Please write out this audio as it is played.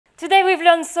Today we've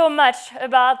learned so much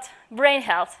about brain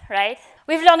health, right?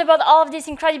 We've learned about all of these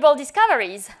incredible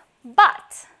discoveries,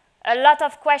 but a lot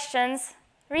of questions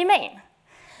remain.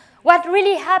 What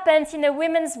really happens in a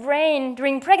woman's brain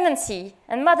during pregnancy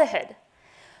and motherhood?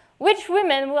 Which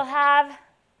women will have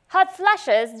hot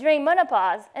flashes during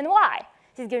menopause and why?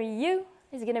 Is it going to be you?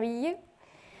 Is it going to be you?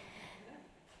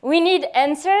 We need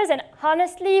answers, and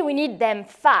honestly, we need them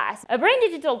fast. A brain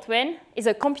digital twin is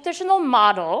a computational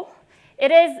model.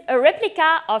 It is a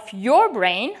replica of your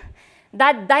brain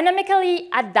that dynamically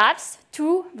adapts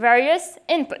to various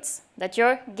inputs that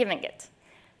you're giving it.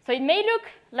 So it may look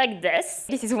like this.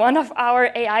 This is one of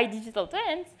our AI digital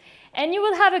twins, and you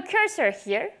will have a cursor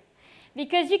here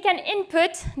because you can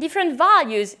input different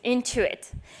values into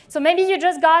it. So maybe you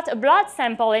just got a blood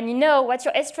sample and you know what's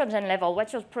your estrogen level,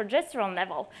 what's your progesterone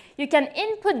level. You can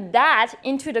input that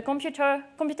into the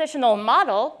computational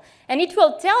model, and it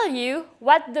will tell you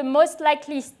what the most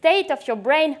likely state of your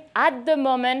brain at the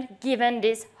moment given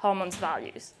these hormones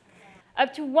values.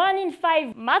 Up to 1 in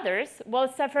 5 mothers will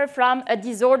suffer from a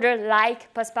disorder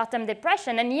like postpartum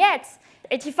depression, and yet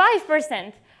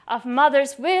 85% of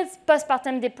mothers with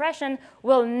postpartum depression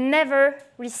will never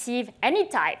receive any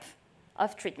type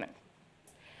of treatment.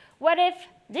 What if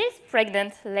this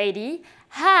pregnant lady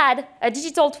had a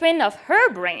digital twin of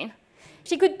her brain?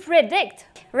 She could predict,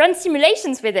 run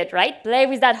simulations with it, right? Play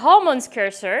with that hormones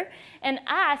cursor and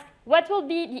ask what will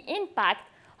be the impact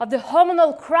of the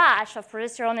hormonal crash of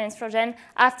progesterone and estrogen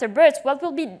after birth. What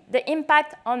will be the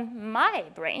impact on my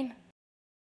brain?